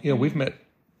 We've met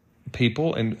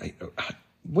people, and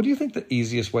what do you think the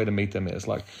easiest way to meet them is?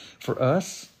 Like for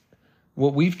us,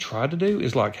 what we've tried to do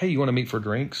is like, hey, you want to meet for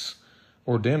drinks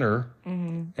or dinner,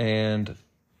 and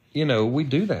we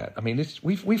do that. I mean,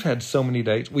 we've had so many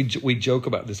dates. We joke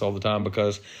about this all the time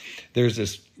because there's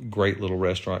this great little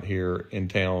restaurant here in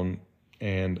town,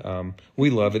 and we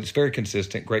love it. It's very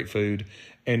consistent, great food,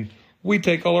 and we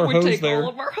take all our hoes there. All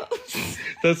of our hoes.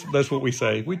 That's what we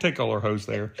say. We take all our hoes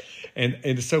there, and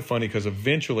it's so funny because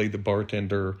eventually the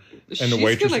bartender and the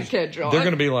waitress, they're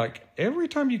going to be like, every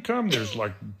time you come, there's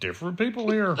like different people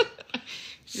here.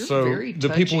 You're so very touchy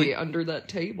the people under that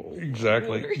table.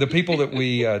 Exactly. The people that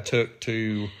we took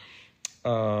to,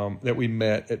 that we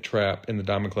met at Trap in the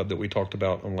Diamond Club that we talked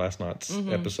about on last night's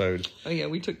episode. Oh yeah,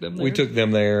 we took them there. We took them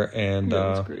there, and that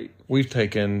was great. We've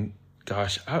taken,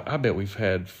 gosh, I bet we've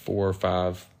had 4 or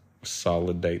 5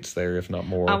 solid dates there, if not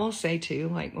more. I will say too,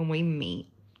 like when we meet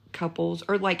couples,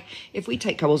 or like if we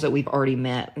take couples that we've already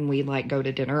met and we like go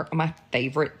to dinner, my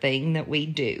favorite thing that we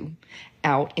do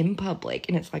out in public,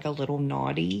 and it's like a little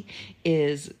naughty,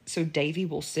 is so Davy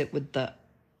will sit with the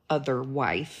other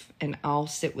wife and I'll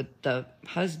sit with the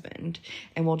husband,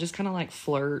 and we'll just kind of like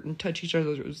flirt and touch each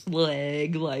other's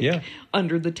leg like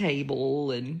under the table,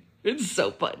 and it's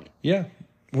so fun. Yeah.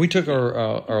 We took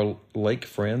our lake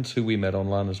friends who we met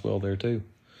online as well there too.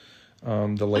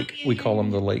 The lake, we call them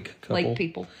the lake couple. Lake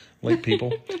people. Lake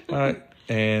people. But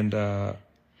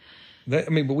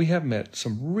we have met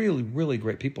some really, really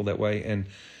great people that way. And,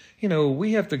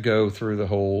 we have to go through the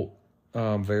whole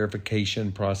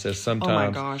verification process sometimes. Oh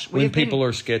my gosh. When people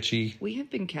are sketchy. We have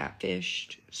been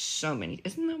catfished so many.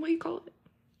 Isn't that what you call it?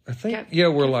 I think,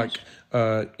 we're like,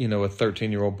 a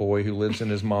 13-year-old boy who lives in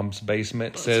his mom's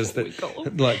basement says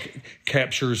that, like,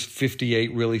 captures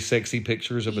 58 really sexy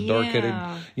pictures of a dark-headed,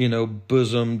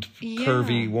 bosomed,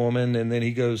 curvy woman, and then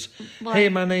he goes, hey,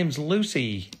 my name's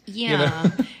Lucy. Yeah.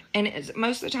 And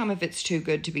most of the time, if it's too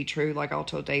good to be true, like, I'll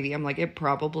tell Davey, I'm like, it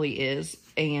probably is.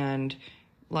 And,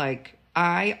 like,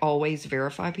 I always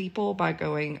verify people by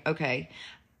going, okay,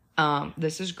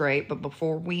 this is great, but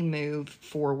before we move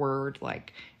forward,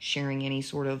 like sharing any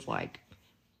sort of like,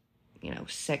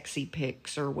 sexy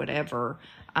pics or whatever,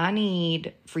 I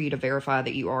need for you to verify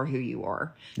that you are who you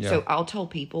are. Yeah. So I'll tell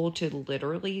people to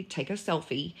literally take a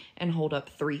selfie and hold up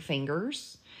 3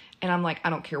 fingers. And I'm like,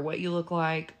 I don't care what you look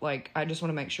like. Like, I just want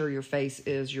to make sure your face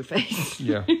is your face.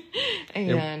 Yeah.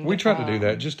 And we try to do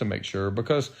that just to make sure,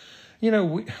 because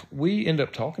we end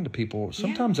up talking to people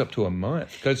sometimes up to a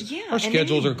month because our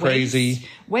schedules are crazy.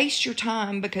 Waste your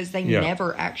time because they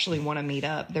never actually want to meet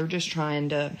up. They're just trying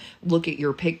to look at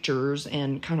your pictures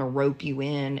and kind of rope you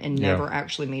in and never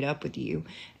actually meet up with you.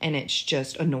 And it's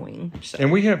just annoying. So.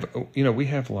 And we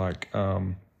have like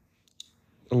a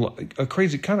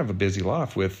crazy, kind of a busy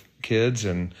life with kids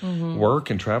and work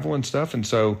and travel and stuff. And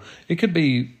so it could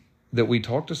be that we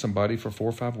talk to somebody for 4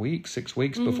 or 5 weeks, 6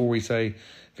 weeks before we say,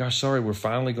 gosh, sorry, we're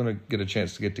finally going to get a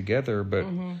chance to get together. But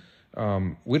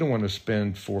we don't want to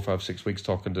spend 4, 5, 6 weeks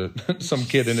talking to some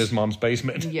kid in his mom's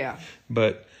basement. Yeah.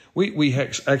 But we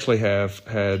actually have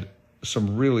had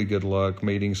some really good luck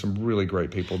meeting some really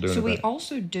great people doing it. So we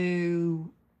also do,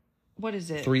 what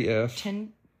is it? 3F.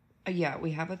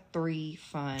 We have a 3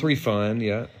 Fun. 3 Fun,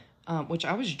 yeah. Which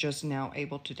I was just now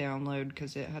able to download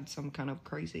because it had some kind of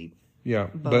crazy Yeah,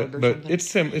 bug or but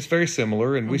something. it's very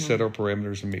similar, and we set our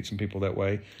parameters and meet some people that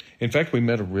way. In fact, we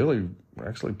met a really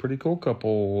actually pretty cool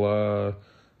couple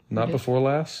not before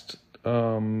last.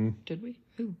 Did we?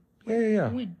 Who? Yeah.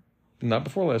 When? Not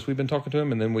before last. We've been talking to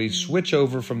them, and then we switch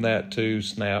over from that to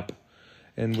Snap,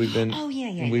 and we've been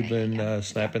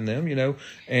snapping them,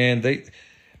 and they.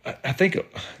 I think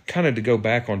kind of to go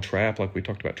back on Trap, like we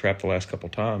talked about Trap the last couple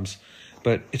of times,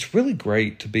 but it's really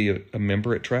great to be a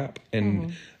member at Trap.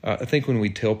 And I think when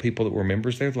we tell people that we're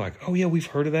members, they're like, oh, yeah, we've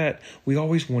heard of that. We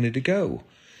always wanted to go.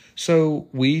 So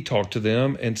we talk to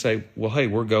them and say, well, hey,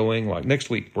 we're going, like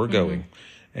next week, we're going.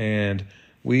 And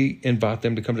we invite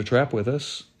them to come to Trap with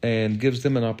us, and gives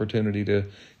them an opportunity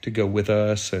to go with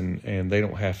us, and they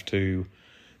don't have to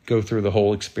go through the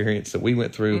whole experience that we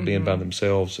went through being by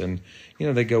themselves. And,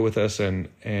 they go with us,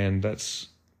 and that's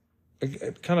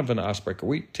kind of an icebreaker.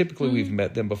 We've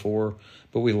met them before,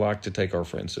 but we like to take our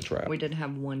friends to Trap. We did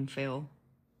have one fail.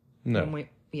 No.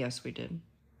 Yes, we did.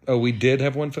 Oh, we did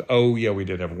have one. Oh, yeah, we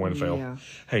did have one fail. Yeah.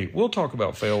 Hey, we'll talk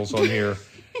about fails on here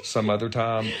some other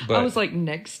time. But I was like,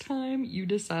 next time you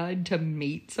decide to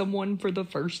meet someone for the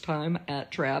first time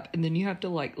at Trap, and then you have to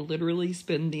like literally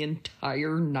spend the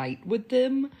entire night with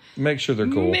them. Make sure they're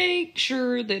cool. Make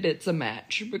sure that it's a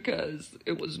match, because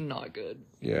it was not good.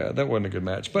 Yeah, that wasn't a good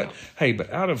match. But hey,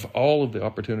 out of all of the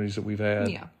opportunities that we've had,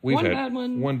 we've one had bad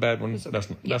one. one bad one. Okay.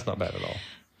 That's not bad at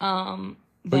all.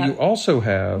 But you also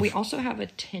have... We also have a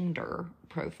Tinder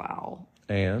profile.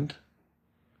 And?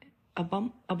 A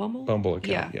Bumble? Bumble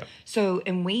account, yeah. So,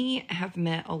 and we have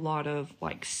met a lot of,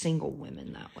 like, single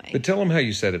women that way. But tell them how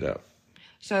you set it up.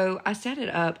 So, I set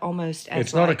it up almost as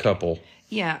It's not a couple.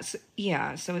 Yeah,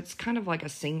 so it's kind of like a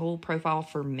single profile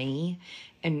for me.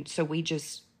 And so we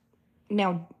just...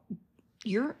 Now,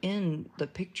 you're in the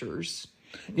pictures.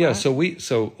 Yeah, right?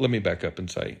 so let me back up and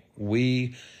say,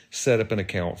 we set up an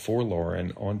account for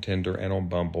Lauren on Tinder and on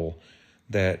Bumble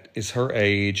that is her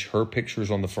age, her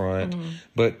pictures on the front.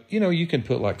 But, you can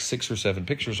put like 6 or 7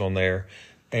 pictures on there,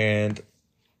 and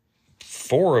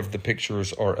 4 of the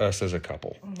pictures are us as a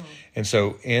couple. And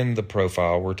so in the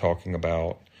profile, we're talking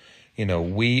about,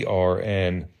 we are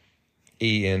an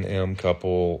E&M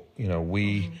couple.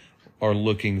 We are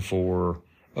looking for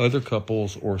other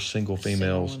couples or single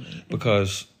females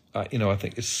because, I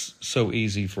think it's so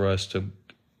easy for us to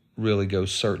really go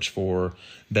search for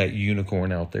that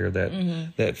unicorn out there,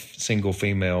 that single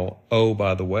female. Oh,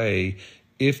 by the way,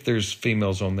 if there's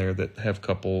females on there that have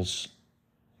couples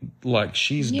like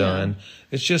she's done,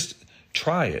 it's just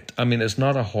try it. I mean, it's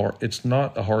not a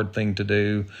hard thing to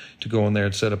do, to go in there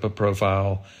and set up a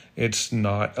profile. It's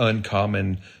not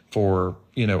uncommon for,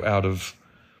 out of,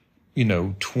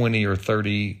 20 or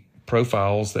 30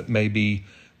 profiles that maybe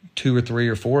 2 or 3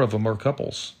 or 4 of them are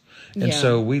couples. And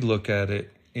so we look at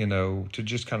it, to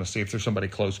just kind of see if there's somebody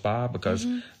close by, because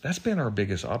that's been our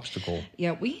biggest obstacle.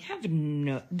 Yeah, we have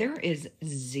there is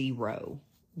zero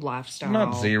lifestyle.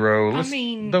 Not zero.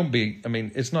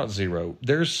 It's not zero.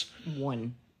 There's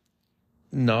one.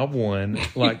 Not one.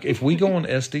 Like if we go on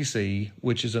SDC,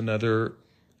 which is another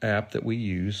app that we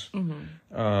use,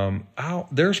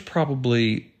 there's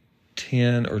probably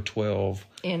 10 or 12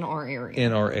 in our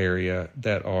area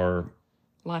that are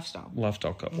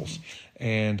lifestyle couples.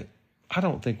 And I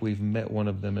don't think we've met one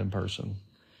of them in person.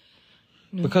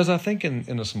 No. Because I think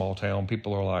in a small town,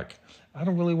 people are like, I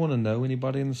don't really want to know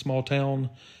anybody in the small town.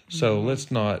 So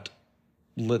let's not,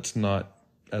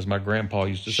 as my grandpa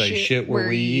used to say, shit where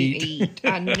we eat.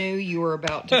 I knew you were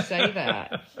about to say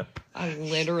that. I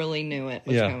literally knew it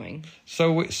was coming.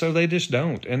 So they just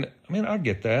don't. And I mean, I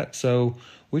get that. So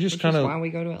we just kind of, why we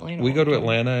go to Atlanta. We go to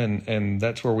Atlanta, and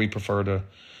that's where we prefer to,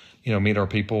 meet our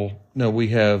people. No, we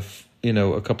have,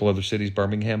 a couple other cities.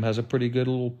 Birmingham has a pretty good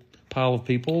little pile of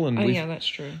people. And that's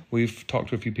true. We've talked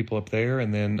to a few people up there,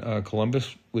 and then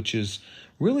Columbus, which is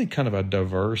really kind of a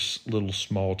diverse little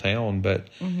small town, but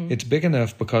it's big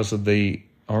enough because of the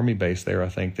Army base there, I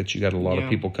think, that you got a lot of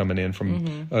people coming in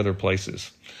from other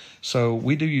places. So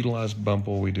we do utilize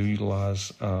Bumble, we do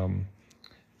utilize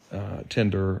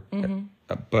Tinder,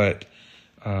 but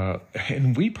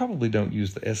and we probably don't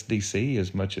use the SDC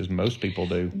as much as most people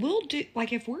do. We'll do,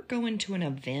 like, if we're going to an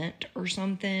event or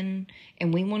something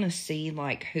and we want to see,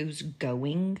 like, who's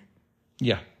going.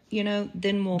 Yeah.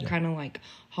 Then we'll kind of, like,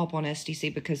 hop on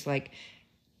SDC because, like,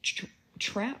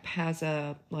 Trap has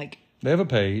a, like, They have a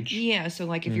page. Yeah, so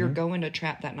like if you're going to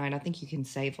Trap that night, I think you can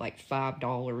save like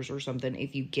 $5 or something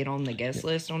if you get on the guest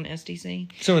list on STC.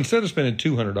 So instead of spending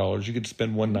 $200, you could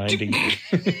spend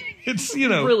 $190. It's,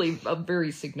 Really a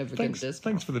very significant discount.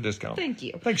 Thanks for the discount. Thank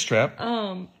you. Thanks, Trap.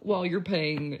 While you're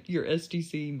paying your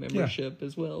STC membership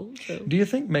as well. So. Do you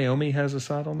think Mayomi has a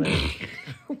site on there?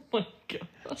 Oh my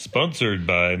God. Sponsored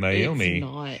by Mayomi. It's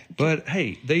not. But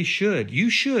hey, they should.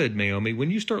 You should, Mayomi. When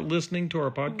you start listening to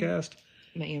our podcast,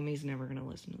 Mayomi's never going to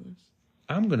listen to this.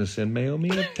 I'm going to send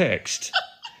Mayomi a text.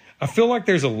 I feel like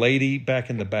there's a lady back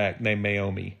in the back named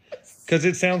Mayomi. Because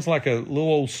it sounds like a little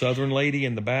old southern lady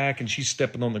in the back, and she's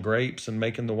stepping on the grapes and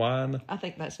making the wine. I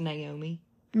think that's Naomi.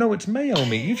 No, it's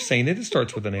Mayomi. You've seen it. It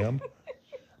starts with an M.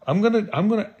 I'm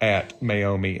gonna at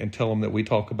Mayomi and tell them that we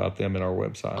talk about them in our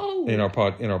website, in our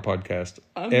podcast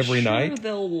every night.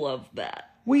 They'll love that.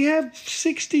 We have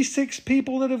 66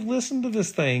 people that have listened to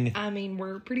this thing. I mean,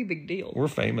 we're a pretty big deal. We're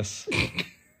famous. Well,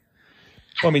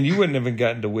 I mean, you wouldn't have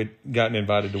gotten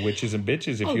invited to Witches and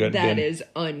Bitches if you hadn't been. That is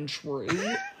untrue.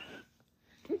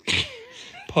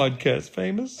 Podcast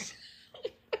famous.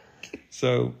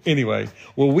 So anyway,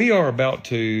 well, we are about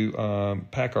to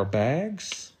pack our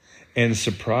bags and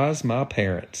surprise my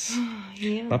parents.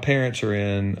 Yeah. My parents are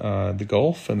in the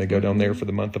Gulf, and they go down there for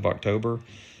the month of October.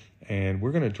 And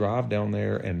we're going to drive down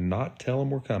there and not tell them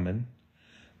we're coming,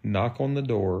 knock on the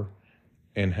door,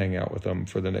 and hang out with them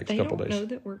for the next couple days. They don't know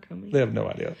that we're coming. They have no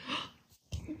idea.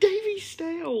 Davy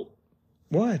Stout.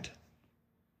 What?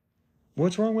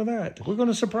 What's wrong with that? We're going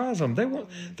to surprise them.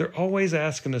 They're always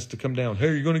asking us to come down.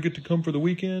 Hey, you're going to get to come for the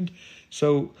weekend?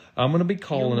 So I'm going to be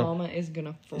calling Your mama is going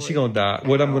to freak. She's going to die.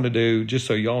 What I'm going to do, just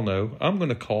so y'all know, I'm going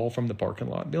to call from the parking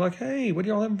lot and be like, hey, what are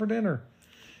y'all having for dinner?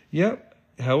 Yep.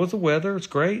 How was the weather? It's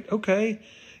great. Okay.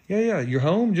 Yeah. You're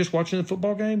home just watching the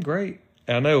football game? Great.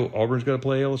 I know Auburn's got to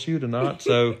play LSU tonight,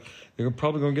 so they're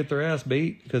probably going to get their ass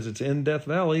beat because it's in Death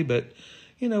Valley, but,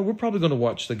 we're probably going to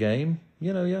watch the game. But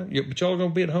y'all are going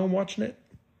to be at home watching it?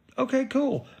 Okay,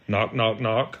 cool. Knock, knock,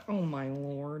 knock. Oh, my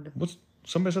Lord.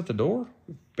 Somebody's at the door?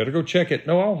 Better go check it.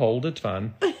 No, I'll hold. It's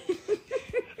fine.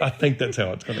 I think that's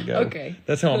how it's going to go. Okay.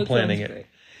 That's how I'm planning it.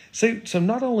 See, so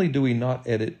not only do we not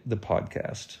edit the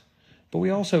podcast, but we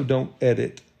also don't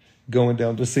edit going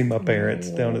down to see my parents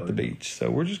down at the beach. So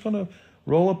we're just going to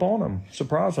roll up on them,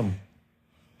 surprise them.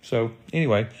 So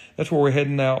anyway, that's where we're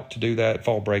heading out to do that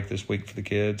fall break this week for the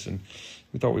kids. And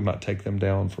we thought we might take them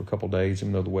down for a couple of days,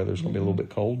 even though the weather's going to be a little bit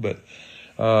cold. But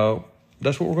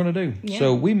that's what we're going to do. Yeah.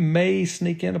 So we may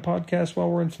sneak in a podcast while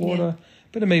we're in Florida,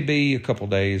 but it may be a couple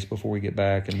of days before we get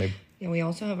back. And maybe. Yeah, we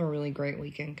also have a really great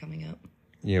weekend coming up.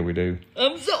 Yeah, we do.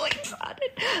 I'm so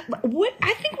excited.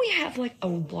 I think we have like a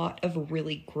lot of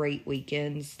really great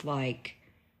weekends, like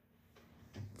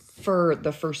for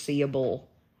the foreseeable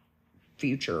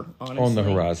future, honestly. On the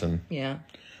horizon. Yeah.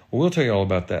 Well, we'll tell you all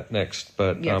about that next,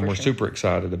 but we're super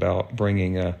excited about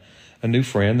bringing a new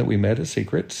friend that we met at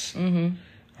Secrets.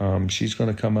 Mm-hmm. She's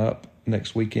going to come up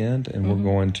next weekend, and we're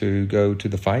going to go to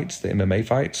the fights, the MMA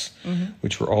fights,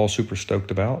 which we're all super stoked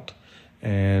about.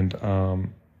 And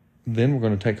then we're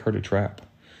going to take her to Trap.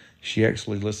 She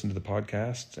actually listened to the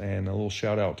podcast, and a little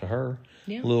shout out to her.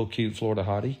 Yeah. A little cute Florida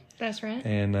hottie. That's right.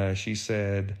 And she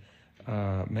said,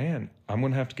 man, I'm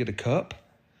going to have to get a cup.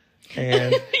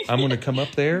 And I'm going to come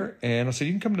up there. And I said,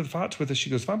 you can come to the fights with us. She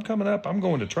goes, if I'm coming up, I'm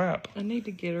going to Trap. I need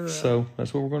to get her So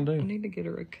that's what we're going to do. I need to get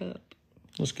her a cup.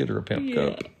 Let's get her a pimp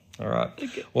cup. All right.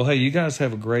 Okay. Well, hey, you guys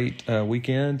have a great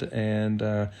weekend.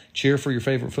 And cheer for your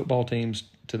favorite football teams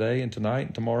today and tonight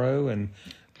and tomorrow. And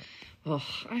I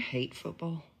hate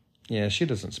football. Yeah, she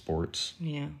doesn't sports.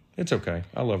 Yeah. It's okay.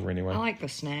 I love her anyway. I like the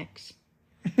snacks.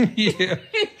 Yeah.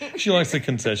 She likes the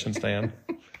concession stand.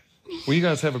 Well, you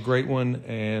guys have a great one,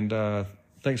 and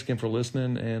thanks again for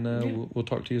listening, and we'll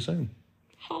talk to you soon.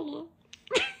 Holla.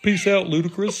 Peace out,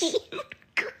 Ludacris.